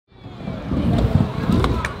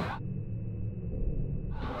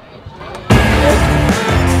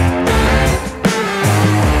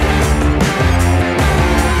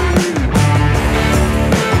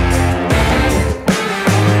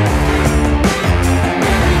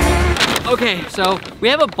Okay, so we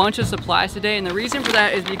have a bunch of supplies today, and the reason for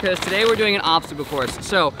that is because today we're doing an obstacle course.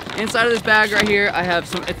 So inside of this bag right here, I have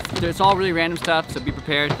some, it's all really random stuff, so be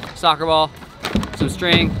prepared. Soccer ball, some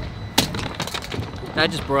string. That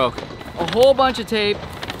just broke. A whole bunch of tape,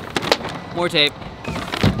 more tape.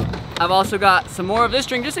 I've also got some more of this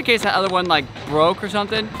string just in case that other one like broke or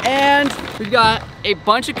something. And we've got a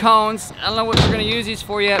bunch of cones. I don't know what we're gonna use these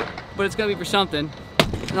for yet, but it's gonna be for something.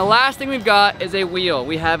 And the last thing we've got is a wheel.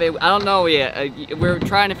 We have a, I don't know yet, we're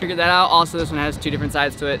trying to figure that out. Also, this one has 2 different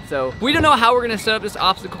sides to it. So we don't know how we're gonna set up this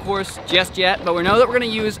obstacle course just yet, but we know that we're gonna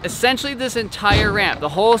use essentially this entire ramp, the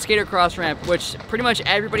whole skater cross ramp, which pretty much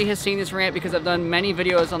everybody has seen this ramp because I've done many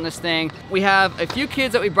videos on this thing. We have a few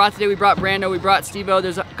kids that we brought today. We brought Brando, we brought Steve-O.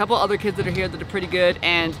 There's a couple other kids that are here that are pretty good,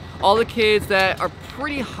 and all the kids that are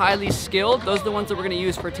pretty highly skilled, those are the ones that we're gonna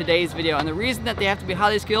use for today's video. And the reason that they have to be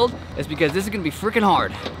highly skilled is because this is gonna be freaking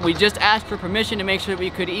hard. We just asked for permission to make sure that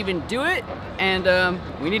we could even do it, and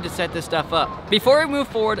we need to set this stuff up. Before we move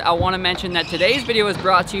forward, I wanna mention that today's video is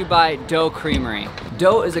brought to you by Dough Creamery.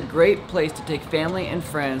 Dough is a great place to take family and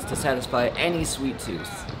friends to satisfy any sweet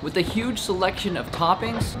tooth. With a huge selection of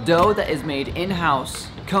toppings, dough that is made in-house,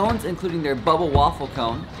 cones including their bubble waffle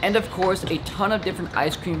cone, and of course a ton of different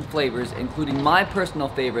ice cream flavors including my personal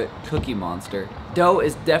favorite, Cookie Monster. Dough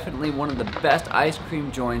is definitely one of the best ice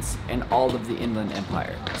cream joints in all of the Inland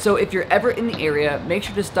Empire. So if you're ever in the area, make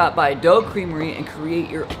sure to stop by Dough Creamery and create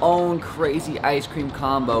your own crazy ice cream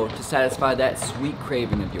combo to satisfy that sweet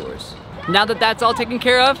craving of yours. Now that that's all taken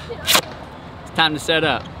care of, it's time to set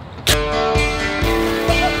up.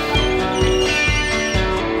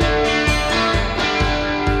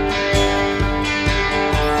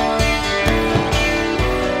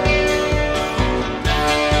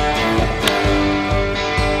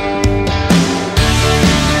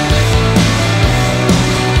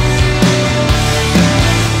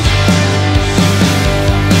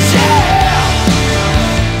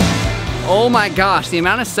 Oh my gosh, the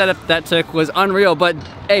amount of setup that took was unreal, but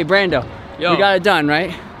hey, Brando, we got it done,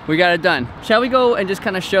 right? We got it done. Shall we go and just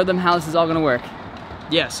kind of show them how this is all gonna work?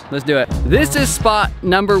 Yes. Let's do it. This is spot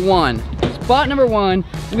number 1. Spot number 1,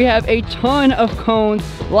 we have a ton of cones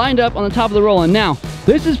lined up on the top of the roll, and now,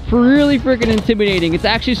 this is really freaking intimidating. It's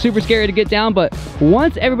actually super scary to get down, but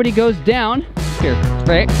once everybody goes down, here,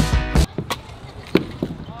 right?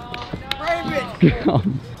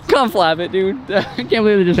 Raymond! Come flap it, dude. I can't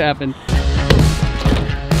believe it just happened.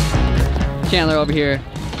 Chandler over here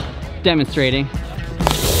demonstrating.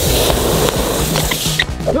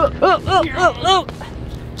 Oh.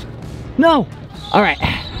 No. All right,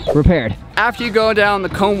 repaired. After you go down the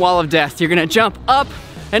cone wall of death, you're gonna jump up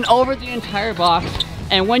and over the entire box.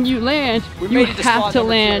 And when you land, you have to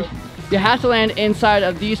land inside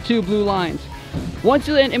of these 2 blue lines. Once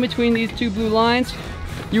you land in between these 2 blue lines,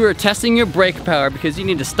 you are testing your brake power because you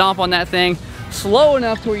need to stomp on that thing slow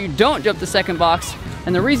enough to where you don't jump the second box.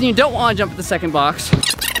 And the reason you don't want to jump at the second box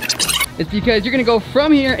is because you're gonna go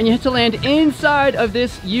from here and you have to land inside of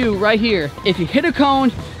this U right here. If you hit a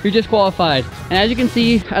cone, you're disqualified. And as you can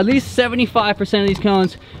see, at least 75% of these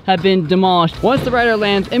cones have been demolished. Once the rider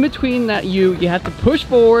lands in between that U, you have to push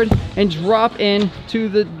forward and drop in to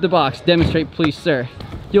the box. Demonstrate, please, sir.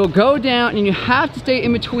 You'll go down and you have to stay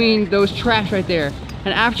in between those tracks right there.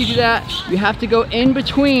 And after you do that, you have to go in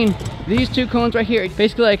between these 2 cones right here.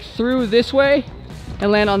 Basically like through this way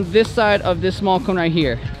and land on this side of this small cone right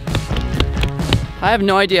here. I have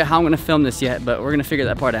no idea how I'm gonna film this yet, but we're gonna figure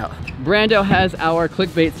that part out. Brando has our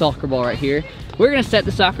clickbait soccer ball right here. We're gonna set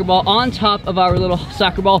the soccer ball on top of our little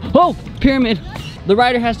soccer ball. Oh, pyramid. The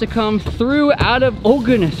rider has to come through out of, oh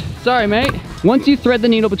goodness. Sorry, mate. Once you thread the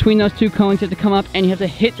needle between those 2 cones, you have to come up and you have to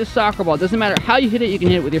hit the soccer ball. It doesn't matter how you hit it. You can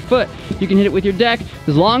hit it with your foot. You can hit it with your deck.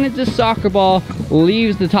 As long as this soccer ball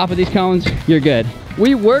leaves the top of these cones, you're good.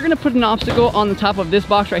 We were gonna put an obstacle on the top of this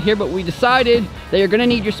box right here, but we decided that you're gonna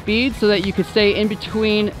need your speed so that you could stay in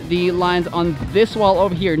between the lines on this wall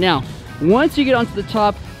over here. Now, once you get onto the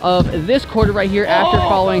top of this quarter right here after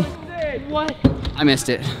following... What? I missed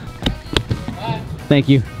it. Thank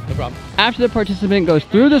you. No problem. After the participant goes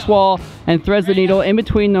through this wall and threads the needle in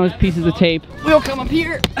between those pieces of tape, we'll come up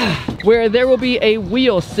here where there will be a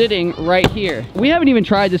wheel sitting right here. We haven't even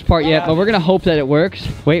tried this part yet, but we're gonna hope that it works.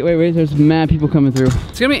 Wait, there's mad people coming through.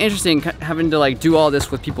 It's gonna be interesting having to like do all this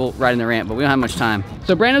with people riding the ramp, but we don't have much time.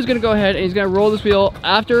 So Brando's gonna go ahead and he's gonna roll this wheel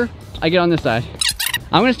after I get on this side.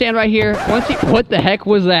 I'm gonna stand right here. What the heck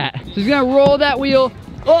was that? So he's gonna roll that wheel.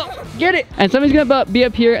 Oh, get it! And somebody's gonna be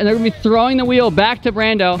up here and they're gonna be throwing the wheel back to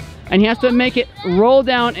Brando, and he has to make it roll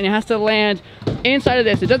down and it has to land inside of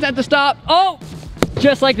this. It doesn't have to stop. Oh!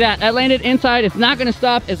 Just like that. That landed inside. It's not gonna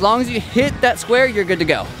stop. As long as you hit that square, you're good to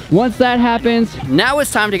go. Once that happens, now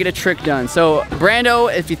it's time to get a trick done. So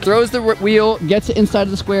Brando, if he throws the wheel, gets it inside of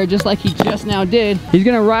the square just like he just now did, he's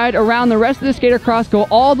gonna ride around the rest of the skater cross, go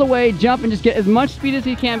all the way, jump, and just get as much speed as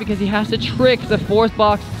he can because he has to trick the fourth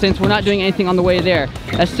box since we're not doing anything on the way there.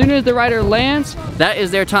 As soon as the rider lands, that is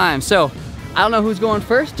their time. So I don't know who's going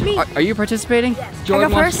first. Me. Are you participating? Yes.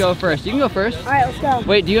 Jordan wants to go first. You can go first. All right, let's go.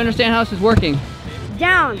 Wait, do you understand how this is working?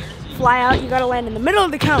 Down, fly out, you gotta land in the middle of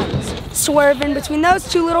the cones. Swerve in between those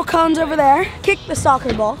two little cones over there. Kick the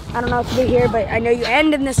soccer ball. I don't know what to do here, but I know you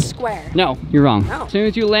end in this square. No, you're wrong. No. As soon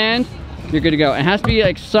as you land, you're good to go. It has to be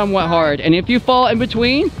like somewhat hard. And if you fall in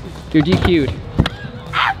between, you're DQ'd.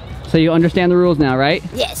 So you understand the rules now, right?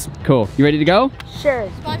 Yes. Cool. You ready to go? Sure.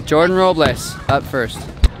 Jordan Robles up first.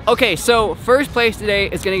 Okay, so first place today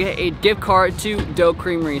is gonna get a gift card to Dough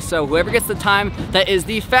Creamery. So whoever gets the time that is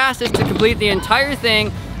the fastest to complete the entire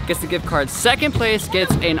thing gets the gift card. Second place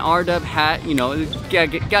gets an R-Dub hat. You know, gotta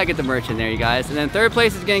get the merch in there, you guys. And then third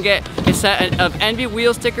place is gonna get a set of Envy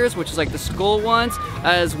wheel stickers, which is like the skull ones,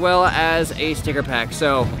 as well as a sticker pack.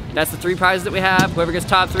 So that's the 3 prizes that we have. Whoever gets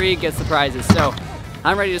top 3 gets the prizes. So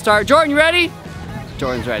I'm ready to start. Jordan, you ready?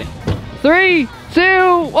 Jordan's ready. 3,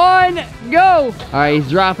 2, 1, go! All right, he's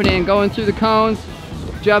dropping in, going through the cones,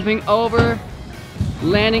 jumping over,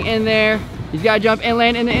 landing in there. He's gotta jump and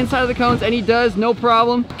land in the inside of the cones, and he does, no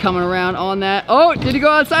problem. Coming around on that. Oh, did he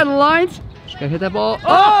go outside the lines? Gotta hit that ball.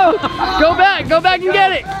 Oh! Go back and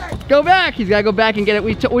get it! Go back! He's gotta go back and get it.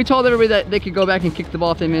 We told everybody that they could go back and kick the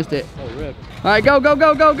ball if they missed it. Oh, rip. All right, go, go,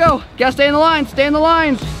 go, go, go! Gotta stay in the lines, stay in the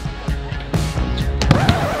lines!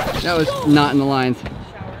 That was not in the lines.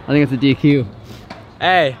 I think it's a DQ.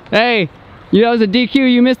 Hey. Hey, that was a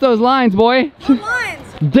DQ. You missed those lines, boy. What lines?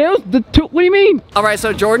 The 2, what do you mean? All right,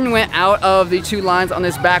 so Jordan went out of the 2 lines on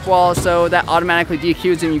this back wall, so that automatically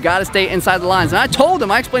DQs him. You gotta stay inside the lines. And I told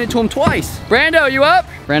him, I explained it to him twice. Brando, you up?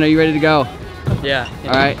 Brando, you ready to go? Yeah.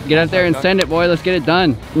 All right, get out there and send it, boy. Let's get it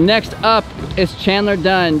done. Next up is Chandler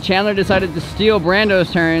Dunn. Chandler decided to steal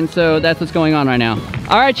Brando's turn, so that's what's going on right now.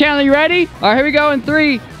 All right, Chandler, you ready? All right, here we go in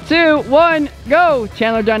 3, 2, 1, go!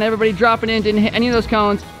 Chandler Dunn, everybody dropping in, didn't hit any of those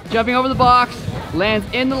cones. Jumping over the box, lands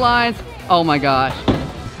in the lines. Oh my gosh.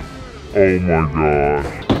 Oh my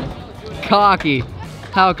gosh. Cocky.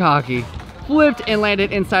 How cocky. Flipped and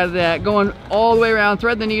landed inside of that, going all the way around,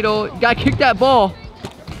 thread the needle. Gotta kick that ball.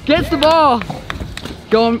 Gets the ball.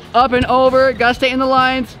 Going up and over, gotta stay in the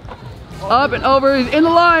lines. Up and over, he's in the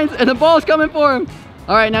lines, and the ball's coming for him.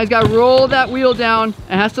 All right, now he's gotta roll that wheel down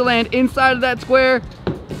and has to land inside of that square.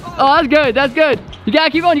 Oh, that's good, that's good. You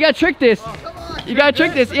gotta keep on, you gotta trick this. You gotta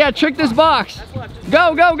trick this, yeah, trick this box.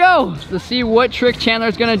 Go, go, go. Let's see what trick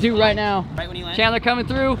Chandler's gonna do right now. Chandler coming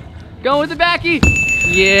through, going with the backy.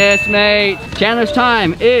 Yes, mate. Chandler's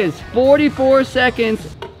time is 44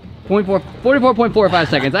 seconds. 44.45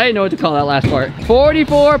 seconds. I didn't know what to call that last part.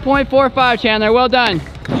 44.45, Chandler, well done.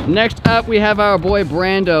 Next up, we have our boy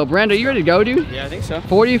Brando. Brando, you ready to go, dude? Yeah, I think so.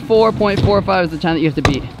 44.45 is the time that you have to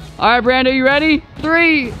beat. All right, Brando, you ready?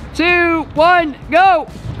 3, 2, 1, go!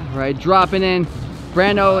 All right, dropping in.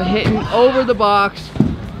 Brando hitting over the box.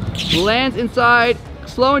 Lands inside,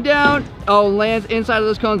 slowing down. Oh, lands inside of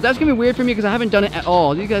those cones. That's gonna be weird for me because I haven't done it at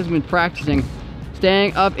all. These guys have been practicing.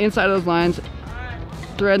 Staying up inside of those lines.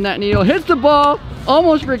 Threading that needle, hits the ball,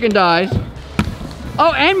 almost freaking dies.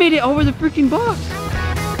 Oh, and made it over the freaking box.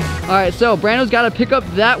 All right, so Brando's got to pick up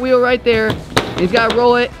that wheel right there. He's got to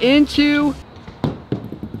roll it into.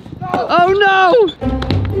 Oh no!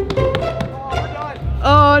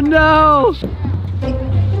 Oh no!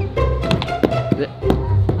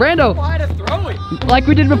 Brando, like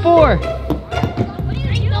we did before.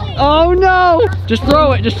 Oh no! Just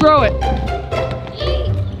throw it, just throw it.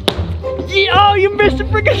 Oh, you missed the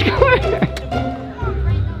freaking square!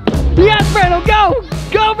 Yes, Brando, go!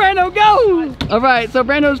 Go, Brando, go! All right, so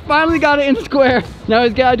Brando's finally got it in the square. Now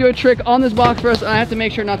he's got to do a trick on this box first, and I have to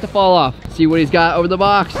make sure not to fall off. See what he's got over the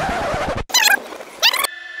box.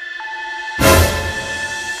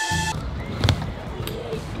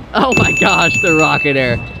 Oh my gosh, the rocket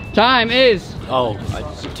air. Time is... Oh,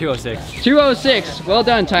 2:06. 2:06. Well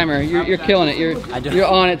done, timer. You're killing it. You're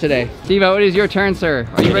on it today. Steve-O, it is your turn, sir.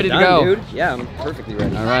 Are you ready to go? Dude. Yeah, I'm perfectly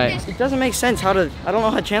ready. All right. It doesn't make sense how to. I don't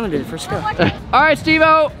know how Chandler did it first go. All right,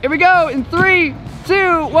 Steve-O, here we go. In 3,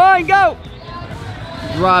 2, 1, go.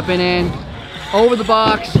 Dropping in over the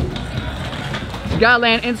box. You gotta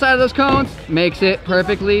land inside of those cones. Makes it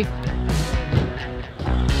perfectly.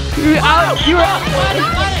 You were out.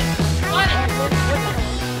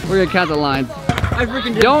 We're gonna count the lines. I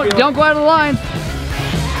freaking don't go out of the lines.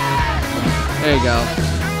 There you go.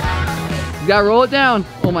 You gotta roll it down.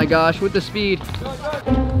 Oh my gosh, with the speed.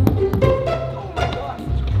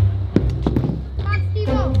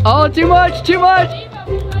 Oh, too much, too much.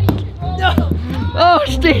 Oh,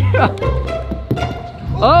 Steve.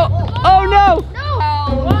 Oh no.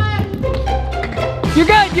 You're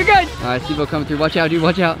good, you're good. All right, Steve will come through. Watch out, dude,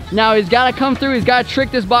 watch out. Now he's gotta come through. He's gotta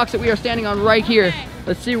trick this box that we are standing on right here.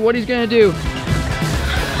 Let's see what he's gonna do.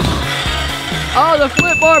 Oh, the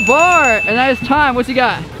flip bar, and that is time. What's he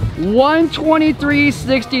got?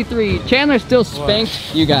 123.63. Chandler still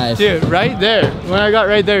spanked you guys. Dude, right there. When I got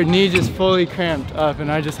right there, knee just fully cramped up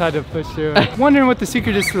and I just had to push through. Wondering what the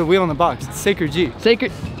secret is to the wheel in the box. It's Sacred G.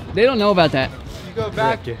 Sacred, they don't know about that. You go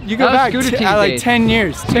back like 10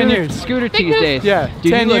 years. 10 years. Scooter tease days. Yeah,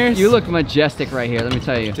 dude, 10 years. You look majestic right here, let me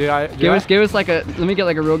tell you. Dude, give us like a, let me get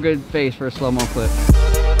like a real good face for a slow-mo clip.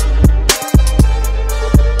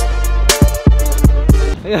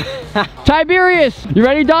 Tiberius, you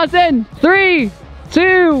ready, Dawson? 3,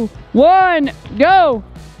 2, 1, go!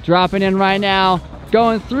 Dropping in right now,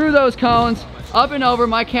 going through those cones, up and over.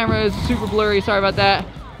 My camera is super blurry, sorry about that.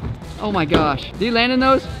 Oh my gosh, did he land in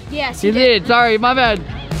those? Yes, he did. Sorry, my bad.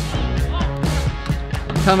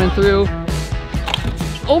 Coming through.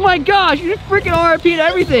 Oh my gosh, you just freaking RIP'd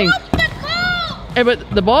everything. Hey, but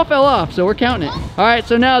the ball fell off, so we're counting it. All right,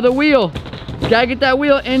 so now the wheel. Gotta get that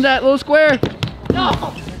wheel in that little square.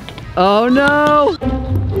 No. Oh no!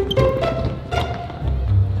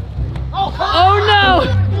 Oh no!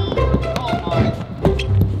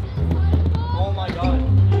 Oh my god.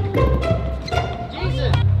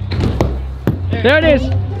 Jesus. There it is.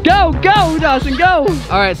 Go, go, Dawson, go!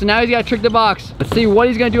 All right, so now he's got to trick the box. Let's see what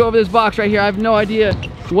he's gonna do over this box right here. I have no idea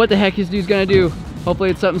what the heck this dude's gonna do.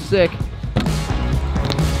 Hopefully it's something sick.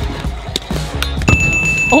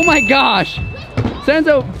 Oh my gosh!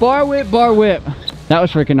 Senzo, bar whip, bar whip. That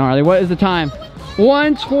was freaking gnarly. What is the time?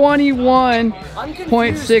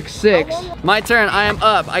 121.66. My turn, I am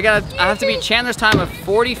up. I have to beat Chandler's time of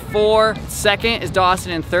 44. Second is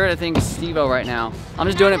Dawson, and third I think is Steve-O right now. I'm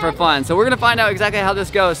just doing it for fun. So we're gonna find out exactly how this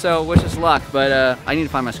goes, so wish us luck, but I need to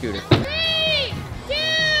find my scooter. 3, 2,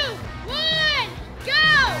 1, go!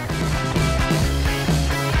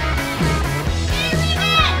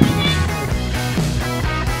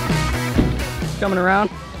 Coming around.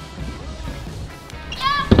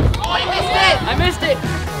 I missed it!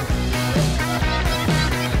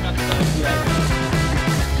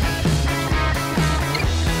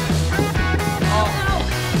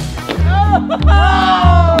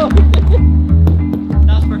 Oh!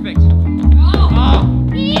 That was perfect.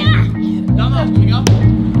 Oh! Yeah! Come on, can you go?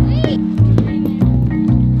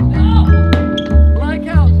 No! Line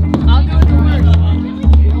count. I'll do it the work.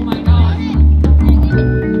 Oh my god.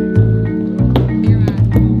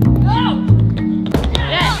 No!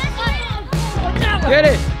 Yes! Get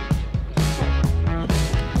it!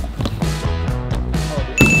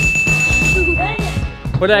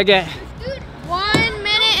 What did I get? 1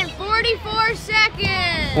 minute and 44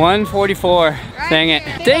 seconds. 1:44. Right Dang it.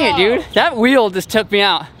 there. Dang it, dude. That wheel just took me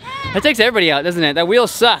out. That takes everybody out, doesn't it? That wheel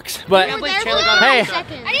sucks. But hey,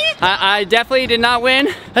 I definitely did not win.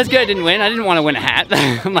 That's good I didn't win. I didn't want to win a hat.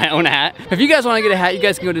 My own hat. If you guys want to get a hat, you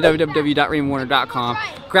guys can go to www.raymondwarner.com.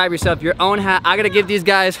 Grab yourself your own hat. I gotta give these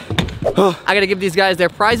guys their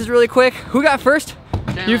prizes really quick. Who got first?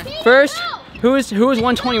 You first? Who is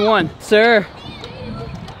 121? Sir.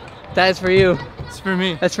 That is for you. It's for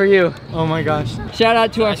me. That's for you. Oh my gosh. Shout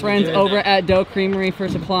out to our friends over at Dough Creamery for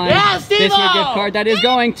supplying this year gift card that is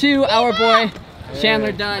going to our boy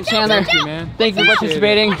Chandler Dunn. Chandler, Thank you, man. thank you for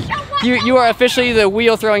participating. You are officially the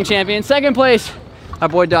wheel throwing champion. Second place, our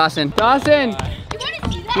boy Dawson. Dawson,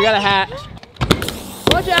 you got a hat.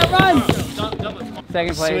 Watch out, run!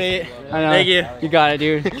 Second place. Sweet. I know. Thank you. You got it,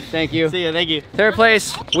 dude. Thank you. See ya, thank you. Third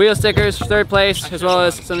place, wheel stickers. Third place, as well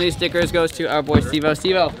as some of these stickers, goes to our boy Steve-O.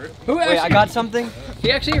 Steve-O, who actually, Wait, I got something? he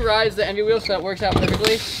actually rides the Envy wheel, so that works out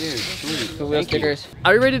perfectly. Dude, sweet. The wheel stickers.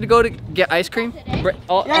 Are we ready to go to get ice cream?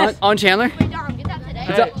 On Chandler?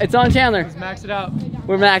 It's on Chandler. Let's max it out.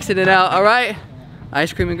 We're maxing it out. All right.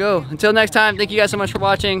 Ice cream and go. Until next time, thank you guys so much for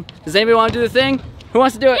watching. Does anybody want to do the thing? Who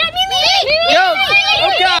wants to do it? Me. Yo!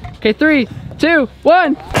 Okay. Okay, 3, 2,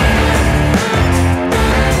 1.